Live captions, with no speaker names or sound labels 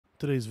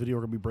Today's video,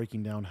 we're going to be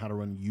breaking down how to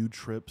run U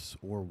trips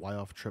or Y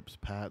off trips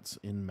pats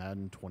in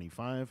Madden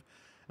 25.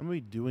 I'm going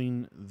to be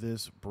doing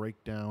this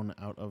breakdown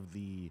out of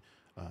the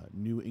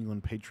New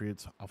England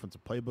Patriots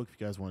offensive playbook. If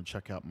you guys want to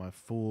check out my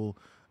full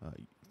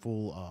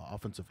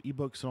offensive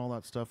ebooks and all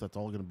that stuff, that's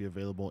all going to be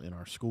available in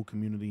our school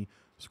community,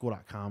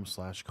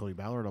 school.com/Cody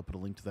Ballard. I'll put a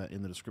link to that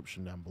in the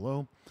description down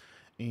below.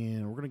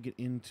 And we're going to get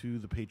into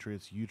the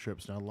Patriots U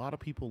trips. Now, a lot of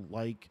people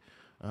like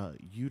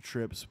U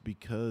trips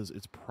because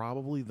it's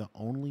probably the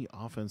only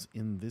offense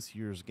in this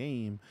year's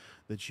game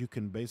that you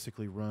can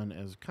basically run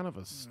as kind of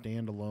a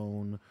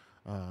standalone,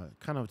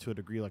 kind of to a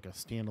degree like a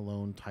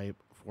standalone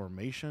type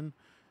formation.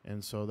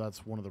 And so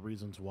that's one of the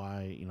reasons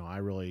why, I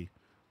really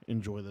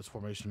enjoy this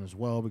formation as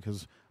well,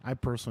 because I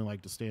personally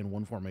like to stay in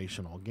one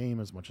formation all game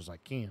as much as I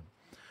can.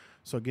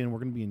 So again, we're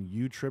going to be in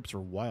U trips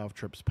or Y off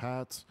trips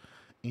pats.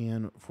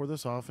 And for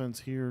this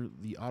offense here,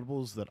 the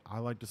audibles that I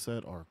like to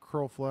set are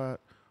curl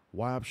flat,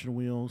 Y option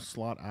wheel,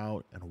 slot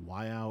out, and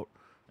Y out.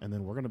 And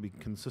then we're going to be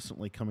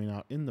consistently coming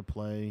out in the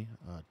play,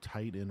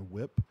 tight end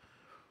whip.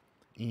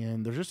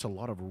 And there's just a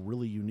lot of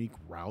really unique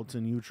routes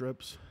in U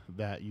trips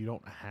that you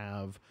don't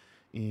have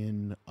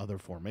in other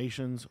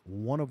formations,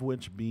 one of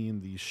which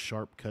being these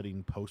sharp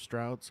cutting post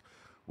routes,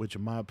 which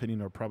in my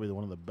opinion are probably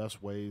one of the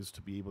best ways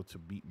to be able to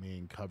beat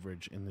man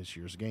coverage in this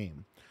year's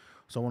game.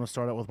 So I want to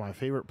start out with my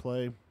favorite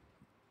play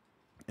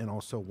and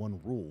also one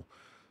rule.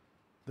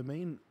 The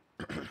main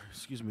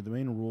the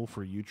main rule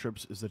for U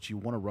trips is that you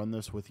want to run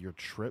this with your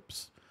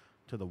trips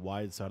to the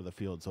wide side of the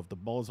field. So if the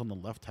ball is on the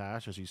left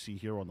hash, as you see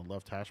here on the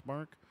left hash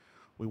mark,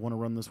 we want to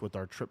run this with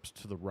our trips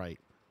to the right.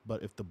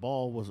 But if the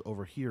ball was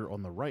over here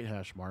on the right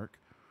hash mark,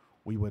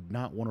 we would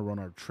not want to run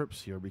our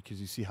trips here because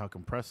you see how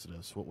compressed it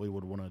is. What we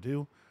would want to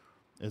do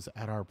is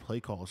at our play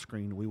call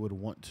screen, we would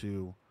want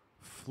to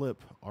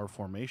flip our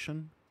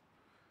formation.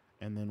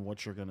 And then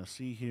what you're going to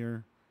see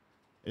here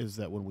is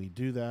that when we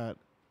do that,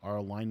 our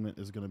alignment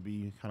is going to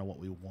be kind of what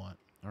we want.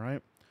 All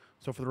right.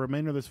 So for the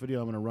remainder of this video,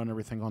 I'm going to run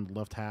everything on the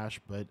left hash,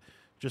 but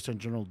just in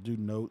general, do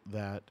note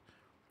that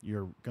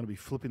you're going to be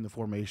flipping the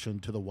formation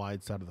to the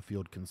wide side of the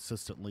field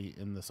consistently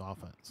in this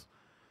offense.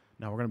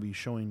 Now we're going to be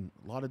showing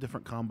a lot of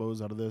different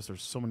combos out of this.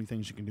 There's so many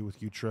things you can do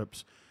with U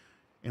trips.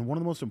 And one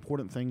of the most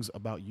important things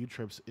about U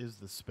trips is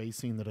the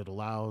spacing that it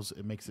allows.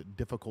 It makes it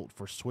difficult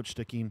for switch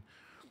sticking,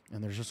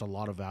 and there's just a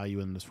lot of value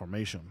in this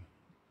formation.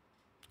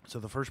 So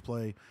the first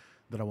play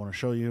that I want to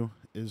show you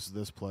is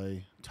this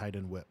play, tight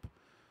end whip.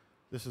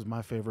 This is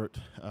my favorite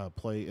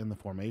play in the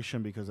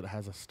formation because it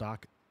has a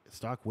stock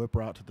whip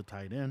route to the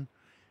tight end.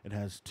 It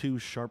has two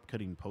sharp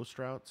cutting post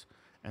routes,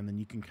 and then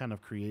you can kind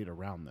of create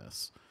around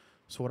this.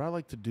 So what I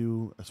like to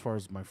do as far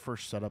as my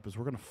first setup is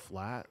we're going to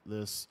flat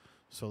this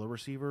solo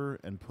receiver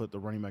and put the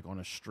running back on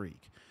a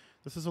streak.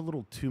 This is a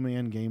little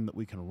two-man game that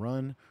we can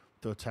run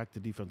to attack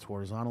the defense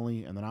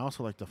horizontally, and then I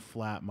also like to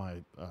flat my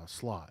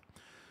slot.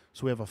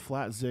 So we have a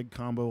flat zig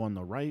combo on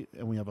the right,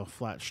 and we have a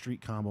flat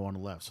streak combo on the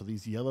left. So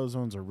these yellow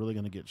zones are really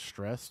going to get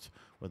stressed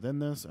within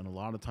this, and a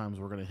lot of times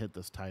we're going to hit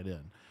this tight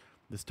end.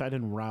 This tight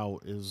end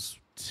route is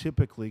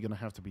typically going to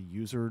have to be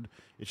usered.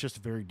 It's just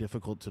very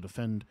difficult to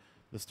defend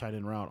this tight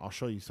end route. I'll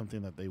show you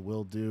something that they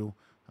will do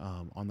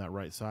on that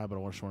right side, but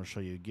I just want to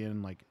show you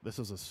again. Like, this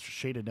is a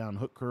shaded down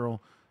hook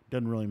curl.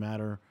 Doesn't really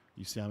matter.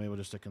 You see I'm able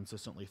just to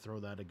consistently throw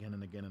that again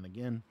and again and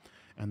again.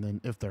 And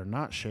then if they're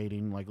not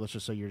shading, like let's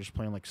just say you're just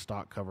playing like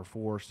stock cover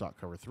 4, stock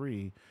cover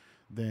 3,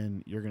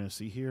 then you're going to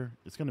see here,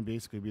 it's going to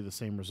basically be the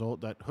same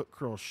result. That hook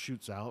curl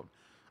shoots out.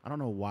 I don't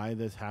know why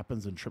this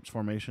happens in trips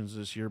formations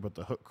this year, but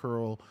the hook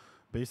curl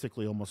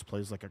basically almost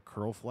plays like a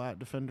curl flat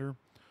defender.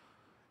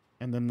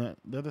 And then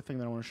the other thing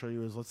that I want to show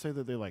you is, let's say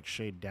that they like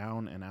shade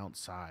down and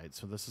outside.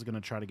 So this is going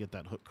to try to get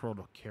that hook curl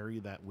to carry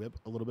that whip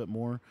a little bit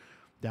more.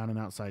 Down and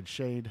outside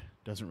shade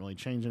doesn't really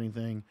change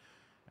anything.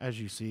 As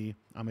you see,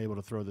 I'm able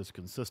to throw this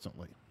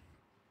consistently.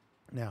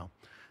 Now,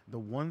 the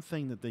one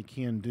thing that they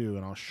can do,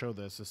 and I'll show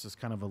this is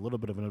kind of a little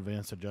bit of an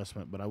advanced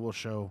adjustment, but I will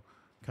show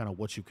kind of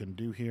what you can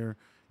do here,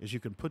 is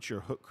you can put your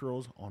hook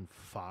curls on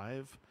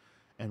 5.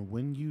 And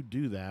when you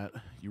do that,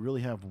 you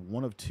really have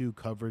one of two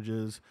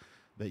coverages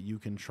that you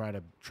can try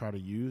to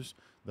use.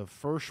 The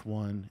first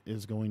one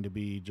is going to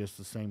be just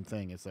the same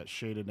thing. It's that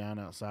shaded down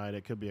outside.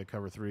 It could be a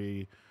cover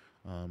 3.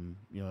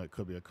 It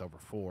could be a cover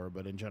 4,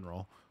 but in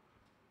general.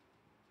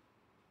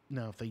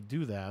 Now, if they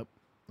do that,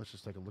 let's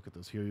just take a look at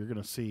this here. You're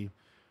going to see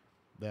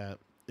that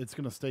it's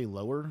going to stay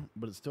lower,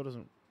 but it still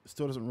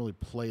doesn't really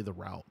play the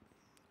route.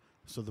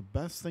 So the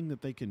best thing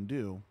that they can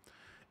do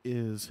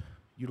is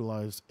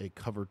utilize a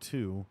cover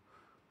 2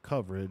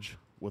 coverage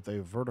with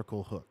a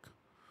vertical hook.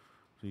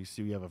 So you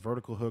see we have a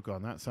vertical hook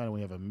on that side, and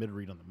we have a mid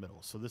read on the middle.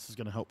 So this is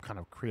going to help kind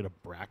of create a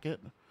bracket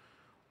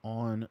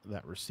on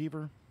that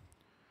receiver.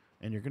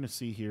 And you're going to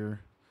see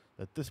here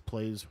that this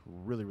plays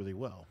really, really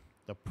well.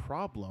 The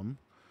problem,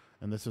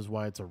 and this is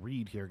why it's a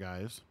read here,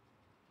 guys,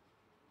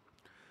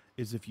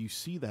 is if you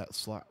see that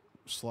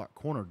slot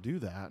corner do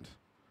that,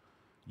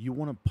 you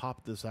want to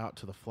pop this out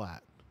to the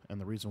flat. And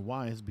the reason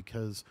why is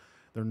because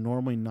they're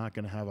normally not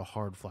going to have a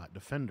hard flat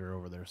defender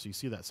over there. So you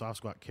see that soft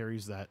squat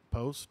carries that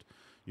post.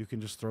 you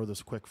can just throw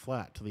this quick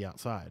flat to the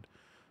outside.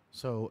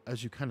 So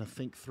as you kind of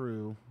think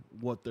through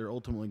what they're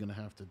ultimately going to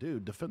have to do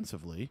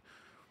defensively,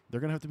 they're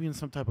going to have to be in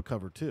some type of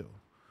cover two.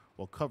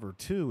 Well, cover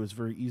two is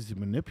very easy to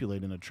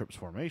manipulate in a trips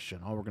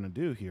formation. All we're going to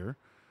do here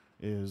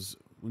is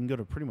we can go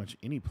to pretty much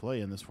any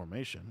play in this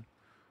formation,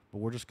 but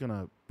we're just going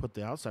to put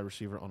the outside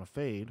receiver on a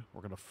fade.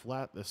 We're going to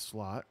flat this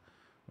slot,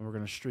 and we're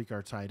going to streak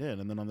our tight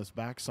end. And then on this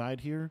back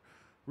side here,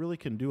 really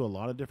can do a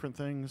lot of different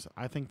things.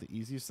 I think the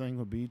easiest thing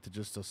would be to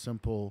just a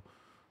simple,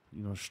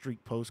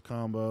 streak post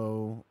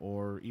combo,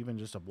 or even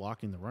just a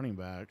blocking the running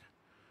back.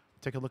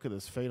 Take a look at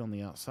this fade on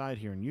the outside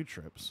here in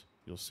U-trips.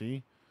 You'll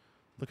see.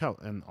 Look how,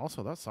 and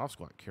also that soft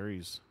squat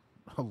carries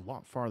a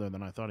lot farther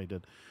than I thought he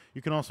did.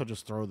 You can also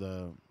just throw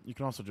the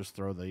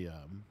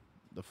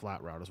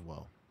flat route as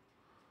well.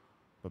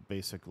 But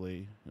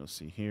basically, you'll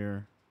see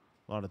here,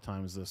 a lot of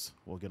times this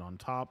will get on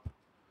top,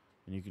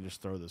 and you can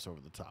just throw this over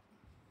the top.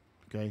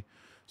 Okay,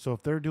 so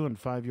if they're doing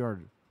 5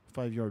 yard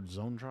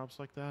zone drops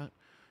like that,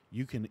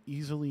 you can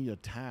easily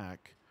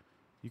attack.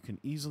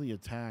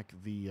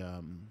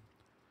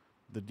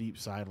 The deep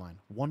sideline.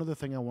 One other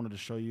thing I wanted to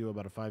show you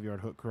about a 5 yard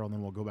hook curl, and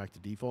then we'll go back to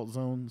default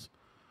zones,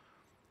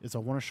 is I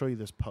want to show you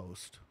this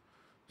post.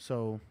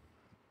 So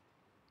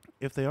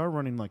if they are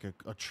running like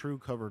a true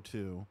cover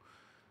two,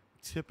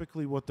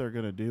 typically what they're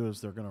going to do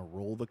is they're going to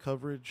roll the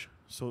coverage.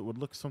 So it would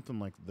look something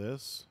like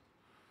this.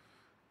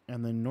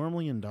 And then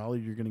normally in dolly,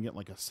 you're going to get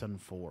like a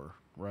send 4,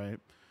 right?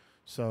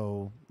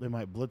 So they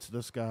might blitz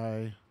this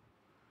guy,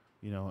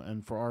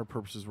 and for our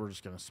purposes, we're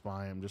just going to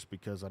spy him just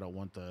because I don't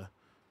want the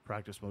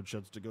practice mode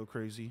sheds to go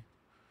crazy.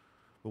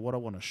 But what I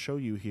want to show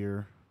you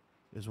here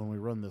is when we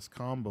run this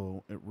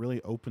combo, it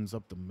really opens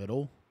up the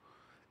middle,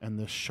 and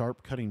this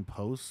sharp cutting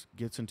post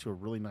gets into a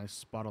really nice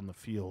spot on the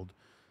field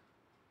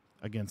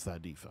against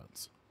that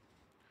defense.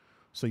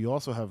 So you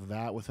also have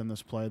that within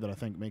this play that I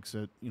think makes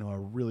it, a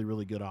really,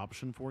 really good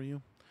option for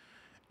you.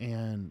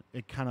 And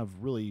it kind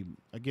of really,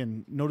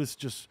 again, notice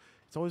just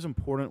it's always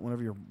important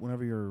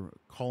whenever you're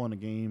calling a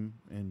game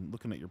and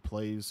looking at your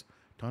plays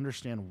to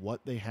understand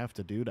what they have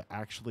to do to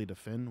actually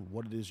defend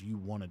what it is you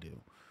want to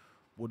do.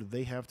 What do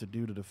they have to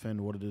do to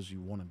defend what it is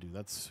you want to do?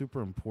 That's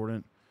super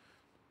important.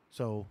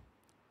 So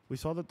we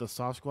saw that the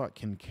soft squat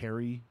can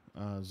carry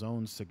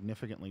zones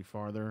significantly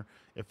farther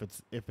if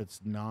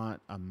it's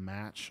not a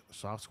match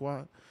soft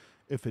squat.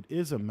 If it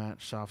is a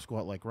match soft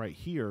squat like right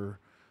here,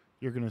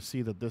 you're going to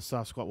see that this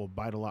soft squat will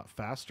bite a lot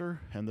faster,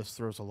 and this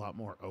throws a lot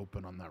more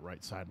open on that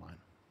right sideline.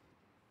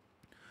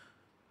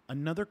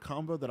 Another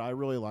combo that I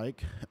really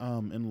like,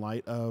 in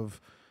light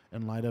of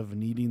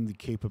needing the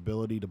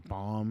capability to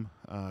bomb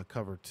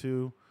cover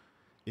two,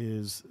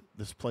 is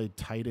this play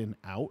tight end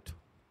out.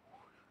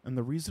 And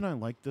the reason I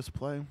like this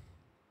play,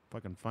 if I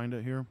can find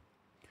it here,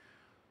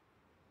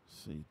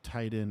 see,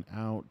 tight end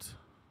out,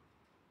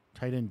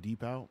 tight end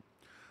deep out.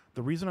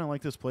 The reason I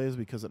like this play is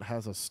because it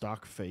has a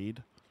stock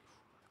fade.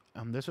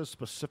 This is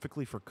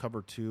specifically for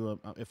cover two.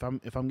 If I'm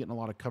getting a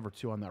lot of cover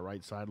two on that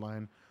right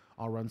sideline,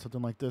 I'll run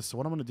something like this. So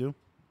what I'm going to do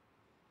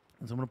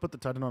is I'm going to put the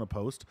tight end on a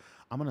post.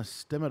 I'm going to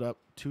stem it up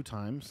 2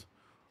 times.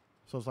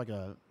 So it's like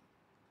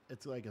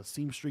a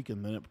seam streak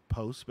and then it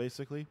posts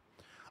basically.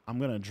 I'm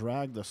going to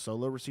drag the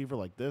solo receiver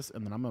like this,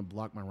 and then I'm going to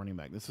block my running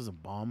back. This is a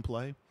bomb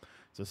play.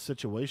 It's a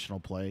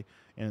situational play,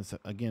 and it's,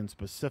 again,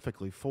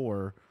 specifically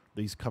for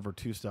these cover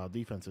two style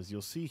defenses.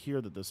 You'll see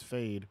here that this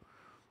fade,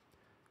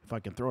 if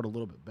I can throw it a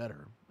little bit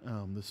better,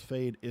 this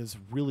fade is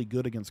really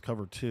good against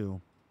cover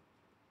two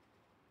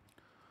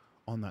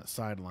on that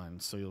sideline.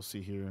 So you'll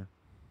see here.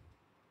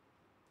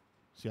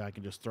 See, I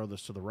can just throw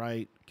this to the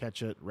right,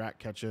 catch it, rack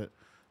catch it.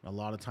 And a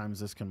lot of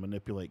times this can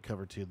manipulate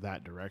cover two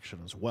that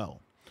direction as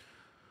well.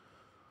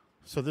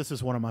 So this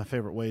is one of my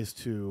favorite ways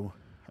to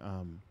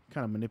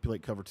kind of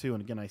manipulate cover two.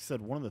 And again, I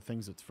said one of the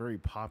things that's very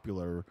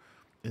popular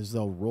is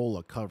they'll roll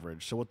a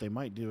coverage. So what they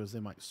might do is they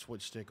might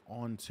switch stick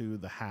onto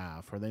the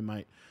half, or they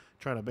might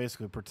try to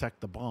basically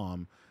protect the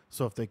bomb.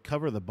 So if they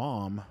cover the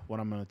bomb, what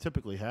I'm going to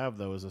typically have,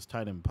 though, is this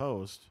tight end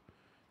post.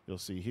 You'll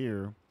see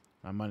here,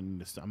 I might need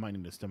to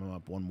stem them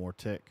up one more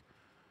tick.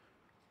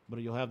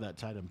 But you'll have that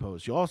tight end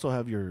post. You also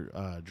have your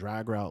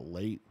drag route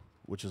late,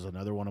 which is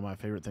another one of my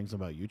favorite things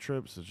about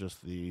U-trips. Is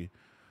just the,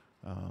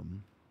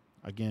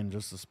 again,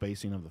 just the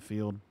spacing of the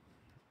field.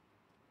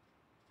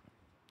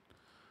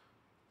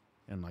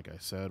 And like I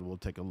said, we'll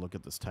take a look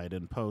at this tight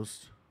end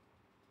post.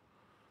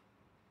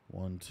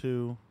 1,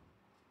 2.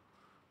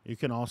 You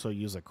can also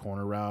use a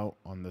corner route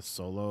on this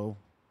solo,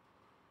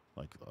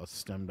 like a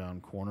stem down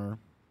corner,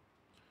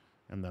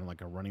 and then like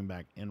a running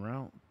back in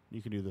route.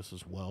 You can do this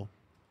as well.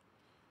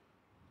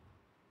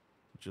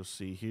 But you'll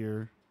see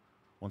here,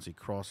 once he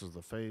crosses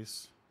the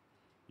face,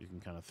 you can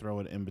kind of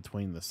throw it in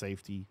between the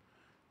safety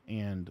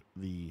and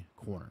the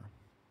corner.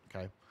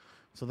 Okay.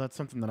 So that's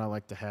something that I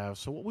like to have.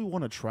 So what we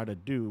want to try to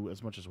do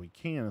as much as we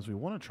can is we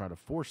want to try to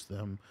force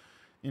them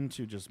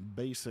into just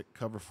basic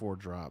cover 4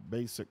 drop,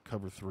 basic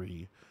cover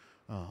 3,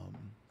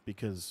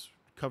 because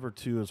cover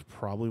 2 is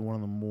probably one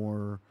of the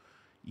more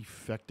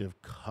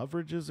effective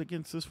coverages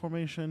against this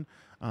formation,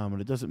 but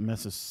it doesn't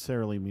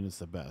necessarily mean it's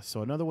the best.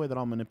 So another way that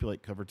I'll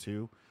manipulate cover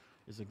 2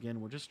 is, again,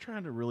 we're just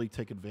trying to really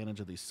take advantage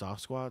of these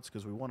soft squats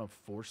because we want to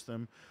force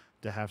them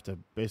to have to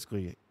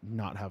basically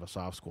not have a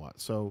soft squat.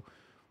 So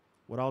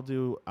what I'll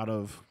do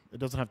it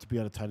doesn't have to be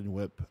out of tight end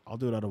whip. I'll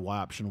do it out of Y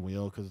option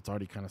wheel because it's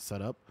already kind of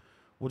set up.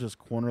 We'll just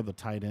corner the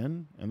tight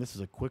end, and this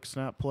is a quick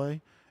snap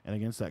play. And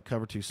against that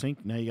cover 2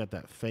 sink, now you got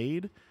that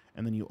fade,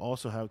 and then you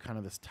also have kind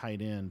of this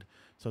tight end.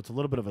 So it's a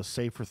little bit of a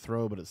safer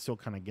throw, but it still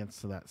kind of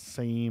gets to that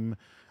same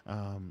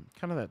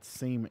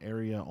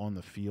area on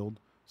the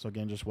field. So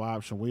again, just Y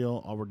option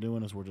wheel. All we're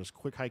doing is we're just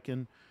quick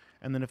hiking.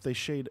 And then if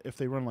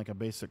they run like a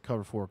basic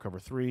cover 4 or cover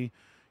 3,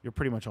 you're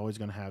pretty much always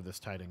going to have this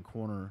tight end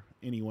corner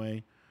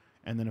anyway.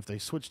 And then if they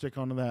switch stick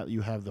onto that,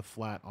 you have the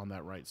flat on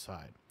that right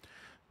side.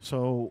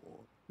 So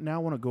now I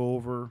want to go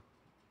over,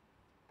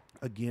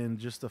 again,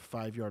 just the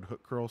 5-yard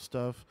hook curl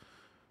stuff,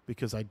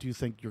 because I do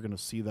think you're going to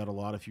see that a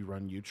lot if you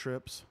run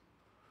U-trips.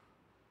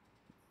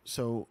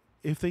 So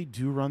if they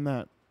do run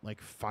that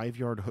like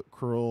 5-yard hook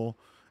curl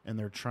and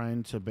they're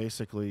trying to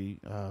basically,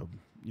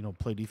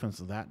 play defense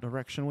that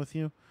direction with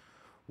you,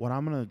 what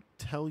I'm going to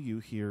tell you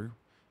here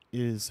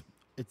is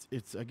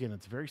it's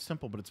very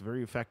simple, but it's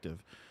very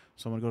effective.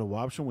 So I'm going to go to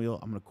Y option wheel.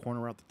 I'm going to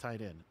corner out the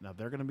tight end. Now,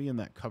 they're going to be in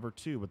that cover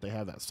 2, but they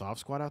have that soft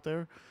squat out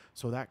there.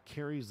 So that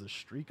carries the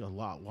streak a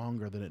lot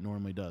longer than it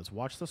normally does.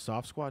 Watch the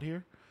soft squat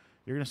here.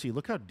 You're going to see,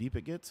 look how deep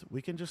it gets.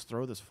 We can just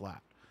throw this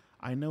flat.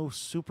 I know,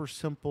 super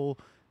simple,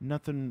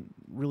 nothing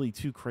really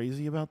too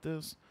crazy about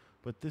this,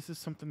 but this is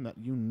something that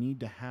you need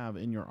to have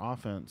in your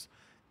offense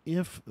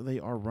if they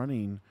are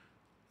running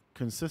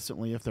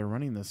consistently, if they're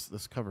running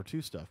this cover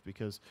 2 stuff,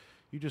 because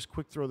you just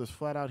quick throw this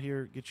flat out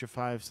here, get you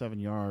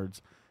 5-7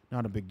 yards.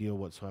 Not a big deal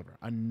whatsoever.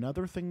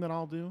 Another thing that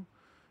I'll do,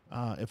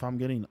 if I'm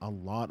getting a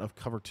lot of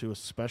cover 2,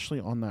 especially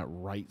on that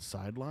right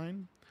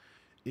sideline,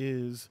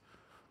 is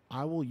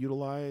I will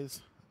utilize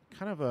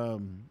kind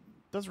of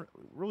doesn't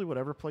really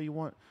whatever play you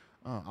want.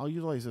 I'll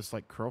utilize this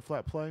like curl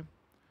flat play.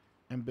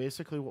 And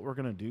basically what we're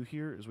going to do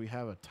here is we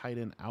have a tight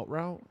end out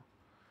route.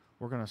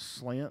 We're going to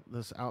slant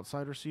this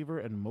outside receiver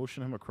and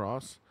motion him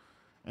across.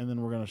 And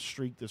then we're going to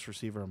streak this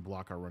receiver and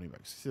block our running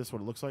backs. See, this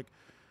what it looks like?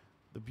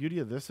 The beauty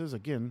of this is,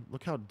 again,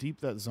 look how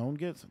deep that zone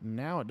gets.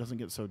 Now it doesn't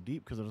get so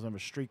deep because it doesn't have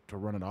a streak to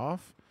run it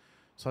off.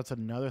 So that's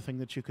another thing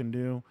that you can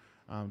do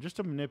just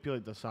to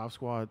manipulate the soft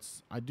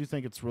squats. I do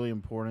think it's really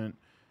important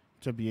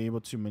to be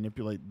able to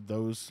manipulate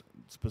those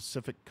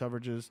specific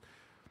coverages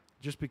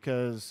just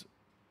because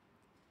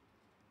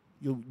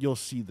you'll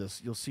see this.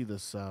 You'll see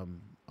this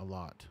a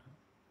lot.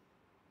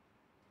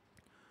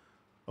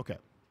 Okay.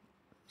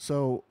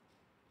 So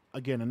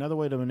again, another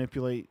way to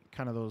manipulate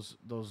kind of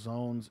those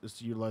zones is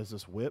to utilize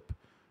this whip,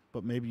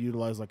 but maybe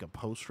utilize like a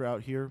post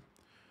route here.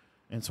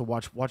 And so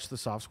watch the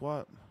soft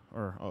squat.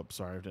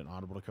 Sorry, I didn't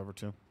audible to cover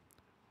 2.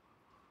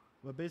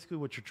 But basically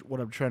what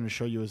I'm trying to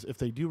show you is if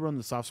they do run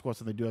the soft squats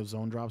and they do have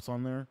zone drops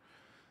on there,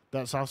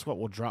 that soft squat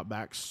will drop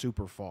back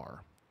super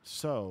far.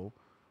 So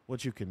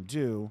what you can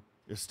do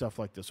is stuff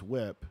like this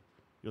whip.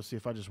 You'll see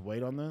if I just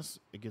wait on this,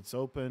 it gets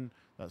open.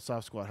 That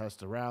soft squat has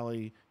to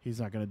rally.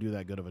 He's not going to do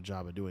that good of a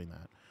job of doing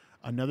that.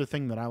 Another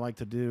thing that I like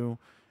to do,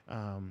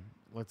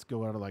 let's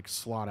go out of like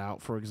slot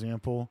out, for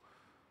example.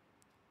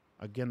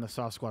 Again, the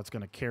soft squat's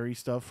going to carry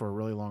stuff for a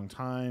really long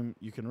time.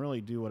 You can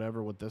really do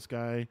whatever with this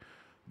guy,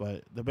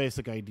 but the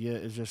basic idea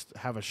is just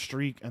have a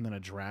streak and then a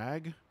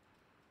drag.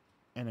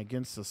 And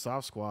against the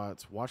soft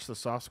squats, watch the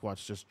soft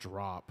squats just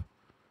drop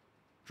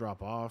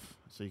off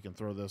so you can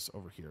throw this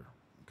over here,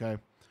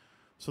 okay?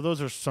 So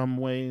those are some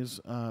ways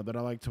that I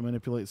like to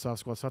manipulate soft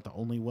squats. Not the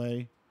only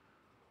way,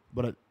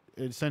 but it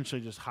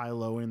essentially just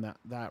high-lowing that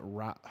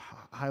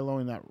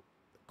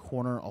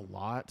corner a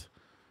lot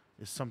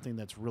is something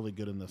that's really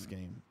good in this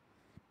game.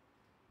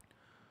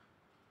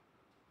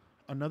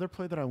 Another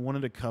play that I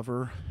wanted to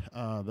cover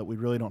that we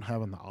really don't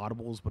have in the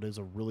audibles, but is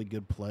a really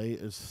good play,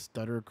 is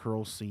stutter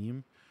curl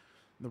seam.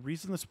 The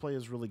reason this play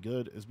is really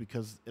good is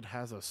because it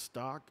has a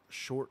stock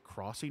short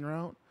crossing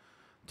route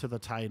to the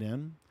tight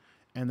end,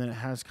 and then it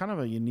has kind of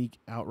a unique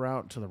out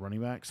route to the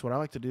running back. So what I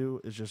like to do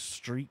is just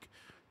streak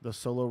the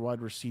solo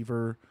wide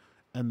receiver,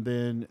 and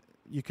then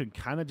you can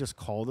kind of just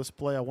call this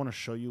play. I want to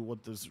show you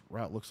what this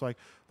route looks like.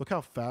 Look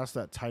how fast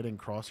that tight end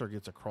crosser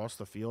gets across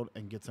the field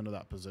and gets into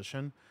that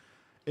position.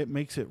 It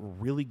makes it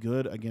really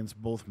good against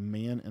both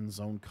man and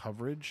zone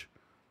coverage.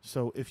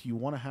 So if you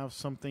want to have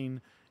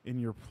something in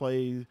your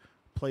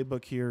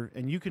playbook here,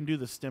 and you can do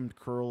the stemmed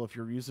curl if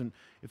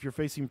you're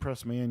facing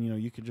press man,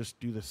 you can just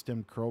do the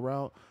stemmed curl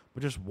route,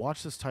 but just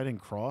watch this tight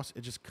end cross.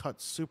 It just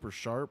cuts super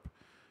sharp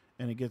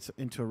and it gets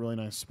into a really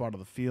nice spot of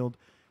the field.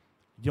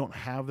 You don't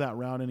have that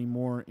route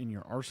anymore in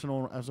your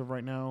arsenal as of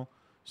right now,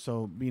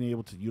 so being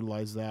able to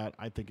utilize that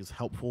I think is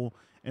helpful,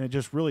 and it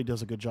just really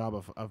does a good job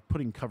of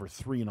putting cover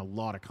 3 in a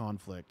lot of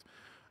conflict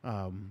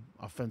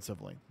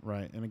offensively,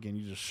 right? And again,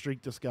 you just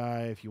streak this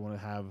guy if you want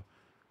to have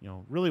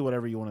really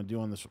whatever you want to do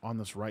on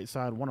this right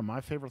side. One of my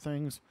favorite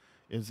things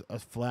is a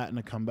flat and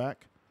a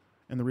comeback.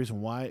 And the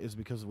reason why is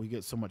because we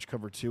get so much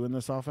cover 2 in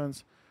this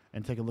offense.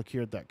 And take a look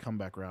here at that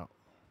comeback route.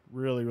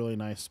 Really, really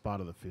nice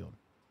spot of the field.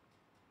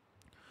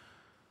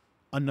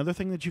 Another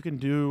thing that you can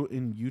do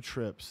in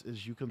U-trips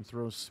is you can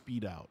throw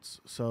speed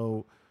outs.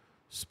 So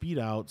speed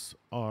outs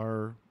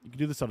are, you can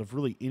do this out of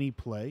really any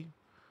play,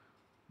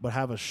 but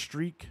have a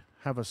streak,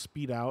 have a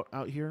speed out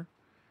here.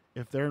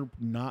 If they're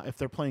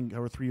playing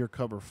cover 3 or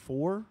cover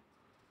 4,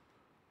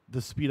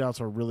 the speed outs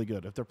are really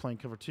good. If they're playing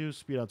cover 2,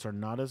 speed outs are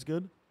not as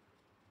good.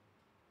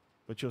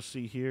 But you'll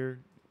see here,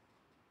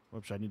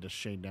 whoops, I need to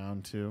shade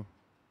down too.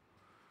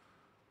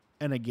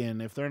 And again,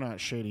 if they're not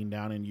shading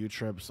down in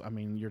U-trips, I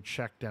mean, your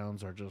check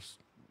downs are just,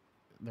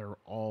 they're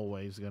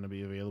always going to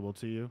be available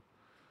to you.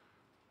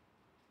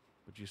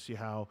 But you see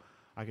how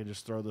I can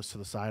just throw this to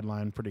the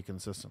sideline pretty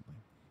consistently.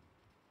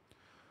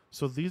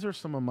 So these are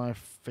some of my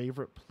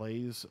favorite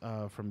plays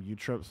from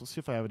U-trips. Let's see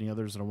if I have any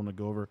others that I want to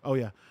go over. Oh,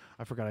 yeah,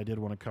 I forgot I did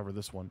want to cover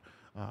this one.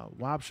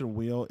 Y-option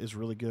wheel is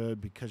really good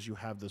because you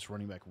have this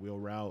running back wheel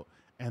route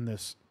and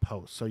this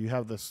post. So you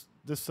have this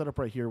setup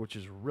right here, which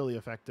is really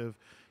effective.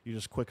 You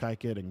just quick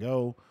hike it and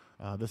go.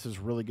 This is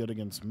really good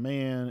against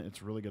man.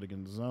 It's really good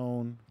against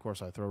zone. Of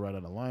course, I throw right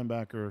at a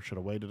linebacker. Should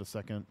have waited a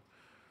second.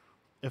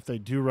 If they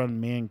do run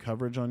man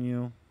coverage on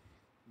you,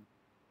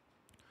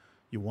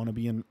 you want to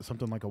be in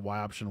something like a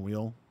Y-option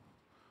wheel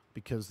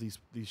because these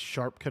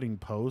sharp cutting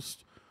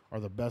posts are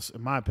the best,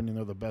 in my opinion,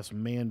 they're the best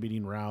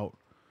man-beating route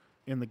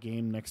in the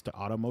game next to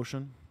auto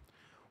motion.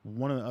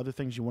 One of the other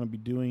things you want to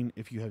be doing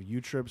if you have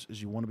U-trips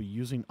is you want to be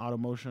using auto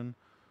motion.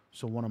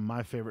 So one of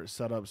my favorite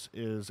setups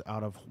is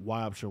out of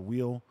Y-option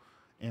wheel.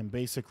 And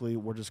basically,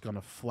 we're just going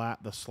to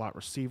flat the slot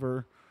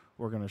receiver.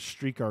 We're going to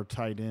streak our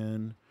tight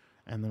end.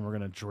 And then we're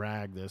going to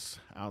drag this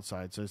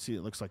outside. So see,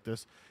 it looks like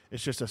this.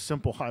 It's just a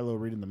simple high-low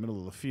read in the middle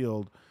of the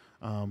field.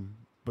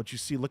 But you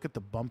see, look at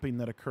the bumping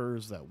that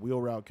occurs. That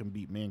wheel route can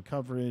beat man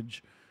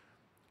coverage.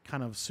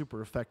 Kind of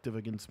super effective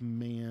against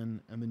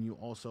man. And then you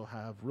also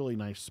have really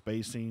nice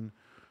spacing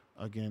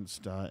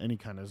against any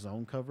kind of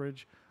zone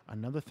coverage.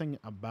 Another thing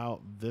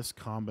about this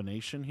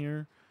combination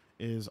here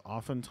is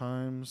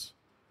oftentimes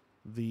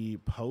the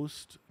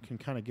post can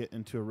kind of get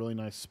into a really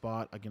nice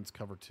spot against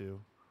cover 2.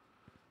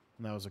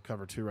 And that was a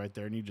cover 2 right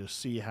there. And you just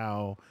see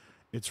how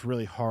it's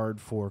really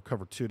hard for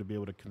cover 2 to be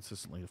able to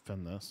consistently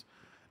defend this.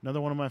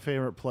 Another one of my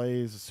favorite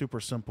plays, a super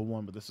simple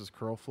one, but this is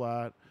curl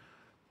flat.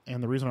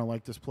 And the reason I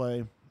like this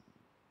play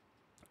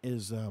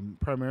is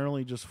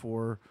primarily just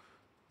for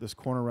this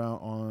corner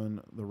route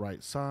on the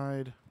right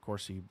side. Of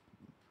course,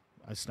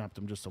 I snapped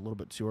him just a little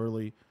bit too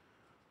early.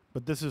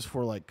 But this is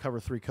for like cover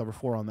 3, cover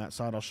 4 on that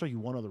side. I'll show you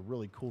one other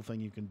really cool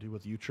thing you can do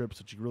with U-trips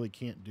that you really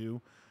can't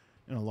do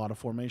in a lot of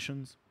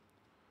formations.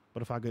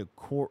 But if I get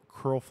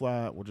curl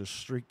flat, we'll just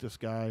streak this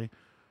guy.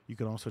 You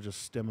can also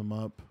just stem him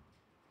up.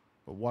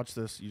 But watch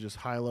this. You just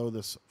high-low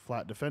this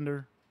flat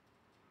defender.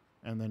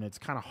 And then it's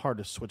kind of hard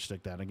to switch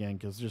stick that again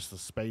because just the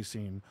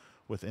spacing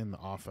within the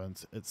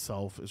offense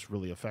itself is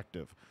really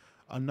effective.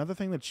 Another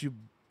thing that you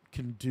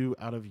can do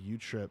out of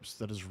U-trips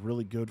that is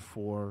really good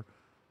for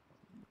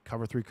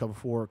cover 3, cover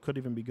 4, could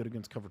even be good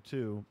against cover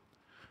 2,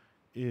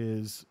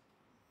 is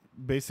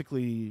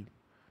basically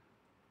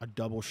a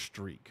double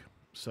streak.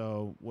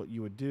 So what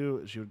you would do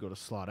is you would go to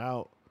slot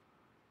out.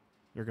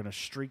 You're going to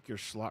streak your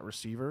slot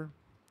receiver,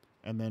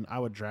 and then I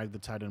would drag the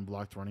tight end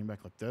block the running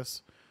back like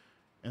this,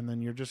 and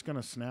then you're just going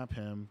to snap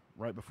him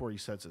right before he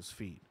sets his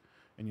feet.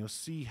 And you'll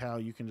see how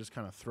you can just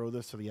kind of throw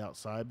this to the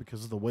outside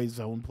because of the way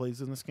zone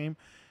plays in this game.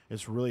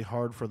 It's really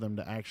hard for them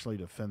to actually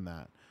defend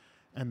that.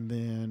 And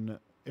then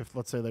if,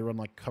 let's say, they run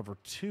like cover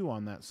 2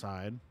 on that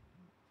side,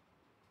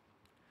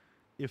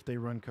 if they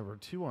run cover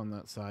 2 on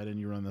that side and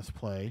you run this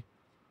play,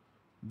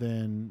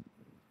 then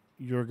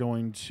you're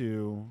going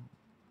to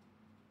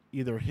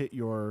either hit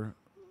your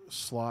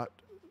slot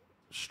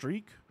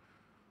streak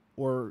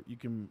or you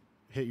can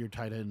hit your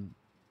tight end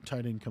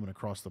coming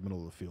across the middle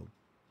of the field.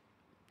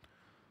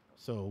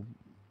 So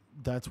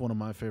that's one of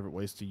my favorite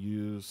ways to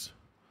use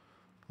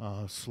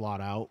slot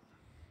out.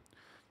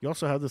 You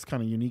also have this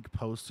kind of unique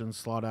post and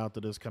slot out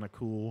that is kind of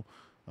cool.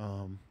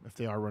 If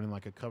they are running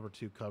like a cover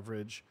 2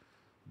 coverage,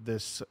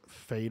 this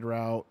fade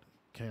route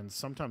can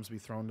sometimes be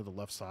thrown to the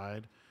left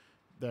side.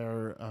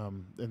 There,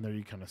 and there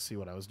you kind of see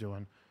what I was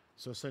doing.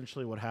 So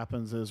essentially what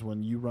happens is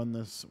when you run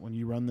this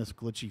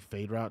glitchy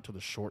fade route to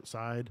the short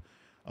side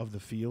of the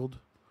field,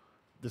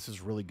 this is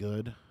really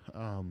good.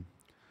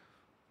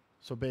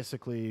 So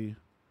basically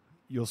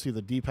you'll see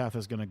the deep half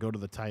is going to go to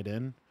the tight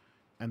end,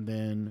 and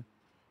then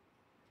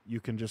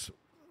you can just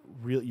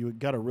you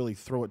got to really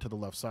throw it to the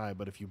left side.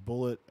 But if you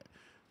bullet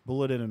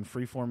it and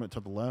freeform it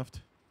to the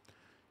left,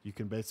 you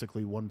can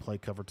basically one play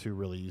cover 2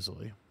 really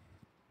easily.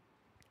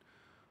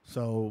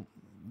 So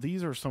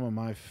these are some of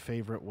my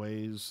favorite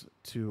ways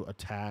to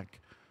attack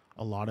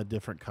a lot of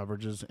different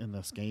coverages in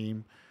this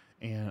game.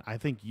 And I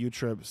think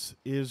U-trips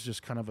is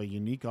just kind of a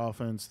unique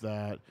offense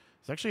that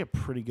is actually a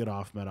pretty good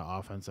off-meta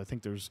offense. I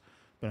think there's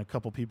been a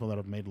couple people that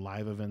have made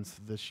live events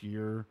this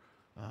year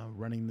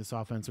running this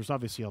offense. There's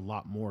obviously a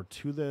lot more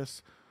to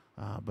this,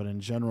 but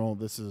in general,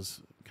 this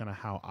is kind of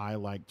how I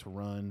like to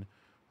run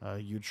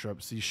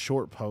U-trips. These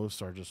short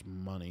posts are just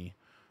money.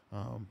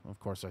 Of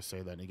course, I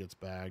say that and he gets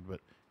bagged, but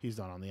he's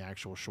not on the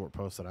actual short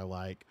post that I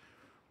like.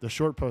 The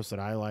short post that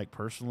I like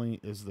personally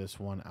is this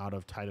one out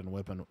of tight end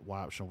whip and Y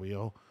option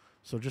wheel.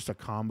 So just a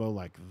combo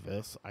like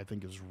this, I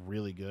think, is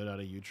really good out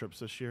of U-trips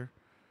this year.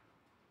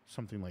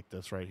 Something like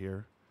this right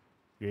here.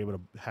 You're able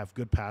to have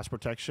good pass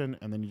protection,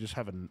 and then you just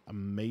have an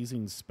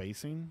amazing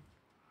spacing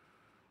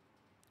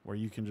where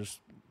you can just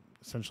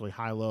essentially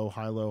high-low,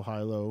 high-low,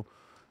 high-low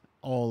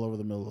all over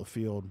the middle of the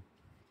field.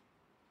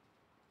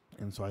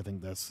 And so I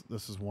think this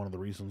is one of the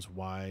reasons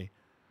why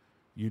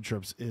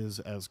U-trips is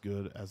as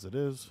good as it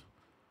is.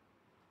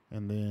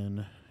 And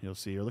then you'll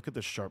see here, look at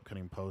this sharp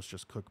cutting post,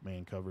 just cook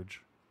man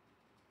coverage.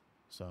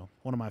 So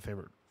one of my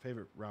favorite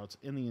routes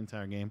in the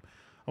entire game.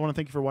 I want to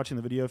thank you for watching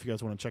the video. If you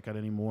guys want to check out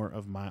any more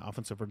of my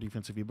offensive or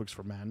defensive ebooks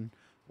for Madden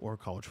or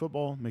college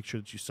football, make sure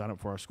that you sign up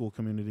for our school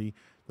community.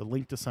 The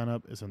link to sign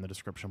up is in the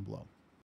description below.